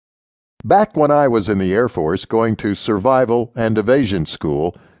Back when I was in the Air Force going to survival and evasion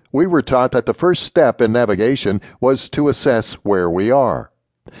school, we were taught that the first step in navigation was to assess where we are.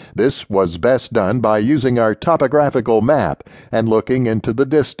 This was best done by using our topographical map and looking into the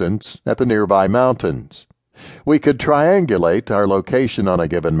distance at the nearby mountains. We could triangulate our location on a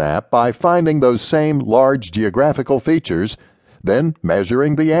given map by finding those same large geographical features, then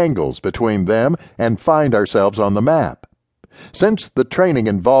measuring the angles between them and find ourselves on the map. Since the training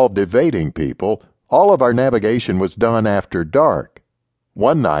involved evading people, all of our navigation was done after dark.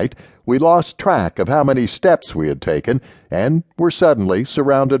 One night, we lost track of how many steps we had taken and were suddenly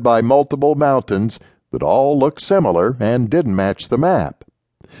surrounded by multiple mountains that all looked similar and didn't match the map.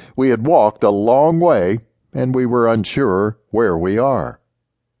 We had walked a long way and we were unsure where we are.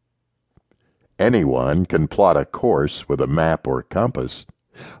 Anyone can plot a course with a map or compass,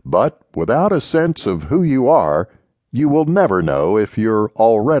 but without a sense of who you are, you will never know if you're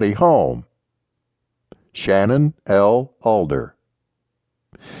already home. Shannon L. Alder.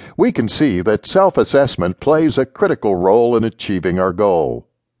 We can see that self-assessment plays a critical role in achieving our goal.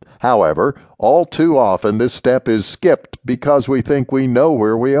 However, all too often this step is skipped because we think we know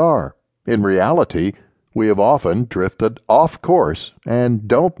where we are. In reality, we have often drifted off course and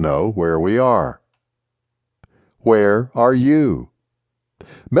don't know where we are. Where are you?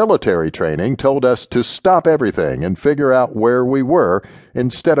 Military training told us to stop everything and figure out where we were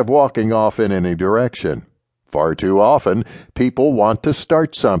instead of walking off in any direction. Far too often, people want to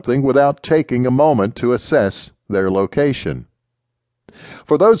start something without taking a moment to assess their location.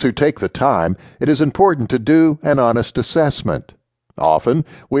 For those who take the time, it is important to do an honest assessment. Often,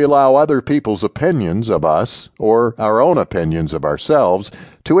 we allow other people's opinions of us or our own opinions of ourselves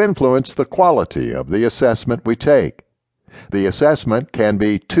to influence the quality of the assessment we take. The assessment can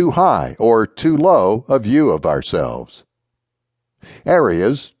be too high or too low a view of ourselves.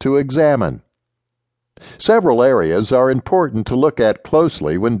 Areas to examine. Several areas are important to look at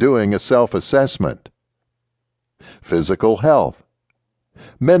closely when doing a self-assessment. Physical health,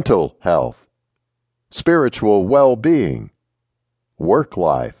 mental health, spiritual well-being, work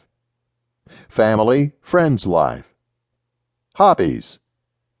life, family, friends life, hobbies,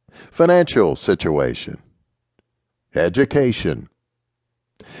 financial situation, education.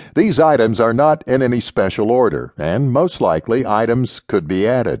 These items are not in any special order, and most likely items could be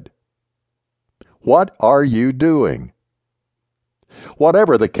added. What are you doing?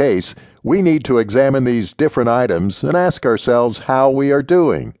 Whatever the case, we need to examine these different items and ask ourselves how we are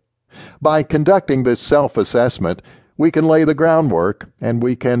doing. By conducting this self-assessment, we can lay the groundwork and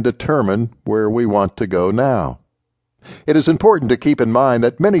we can determine where we want to go now. It is important to keep in mind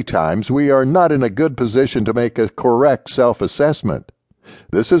that many times we are not in a good position to make a correct self-assessment.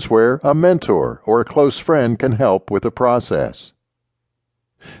 This is where a mentor or a close friend can help with the process.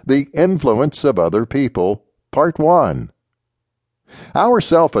 The influence of other people, Part 1. Our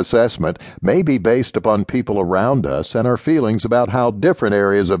self-assessment may be based upon people around us and our feelings about how different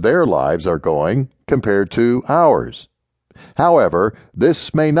areas of their lives are going compared to ours. However,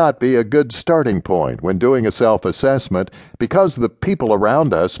 this may not be a good starting point when doing a self-assessment because the people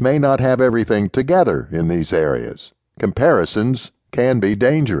around us may not have everything together in these areas. Comparisons can be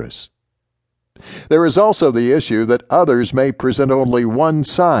dangerous. There is also the issue that others may present only one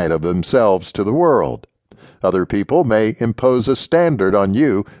side of themselves to the world. Other people may impose a standard on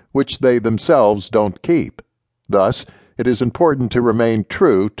you which they themselves don't keep. Thus, it is important to remain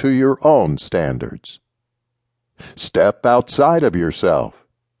true to your own standards. Step outside of yourself.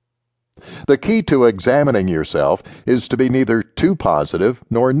 The key to examining yourself is to be neither too positive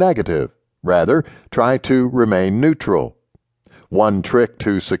nor negative. Rather, try to remain neutral. One trick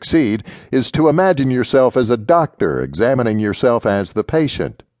to succeed is to imagine yourself as a doctor examining yourself as the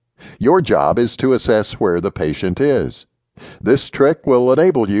patient. Your job is to assess where the patient is. This trick will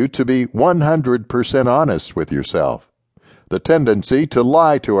enable you to be 100% honest with yourself. The tendency to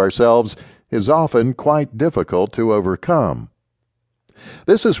lie to ourselves is often quite difficult to overcome.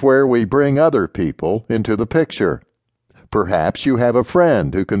 This is where we bring other people into the picture. Perhaps you have a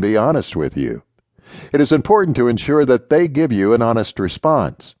friend who can be honest with you. It is important to ensure that they give you an honest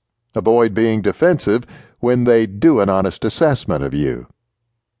response. Avoid being defensive when they do an honest assessment of you.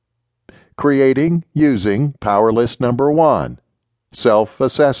 Creating using PowerList number 1,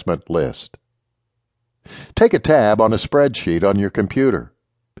 Self-Assessment List. Take a tab on a spreadsheet on your computer.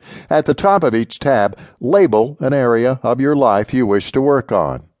 At the top of each tab, label an area of your life you wish to work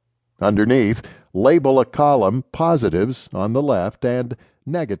on. Underneath, label a column positives on the left and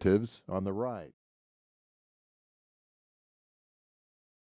negatives on the right.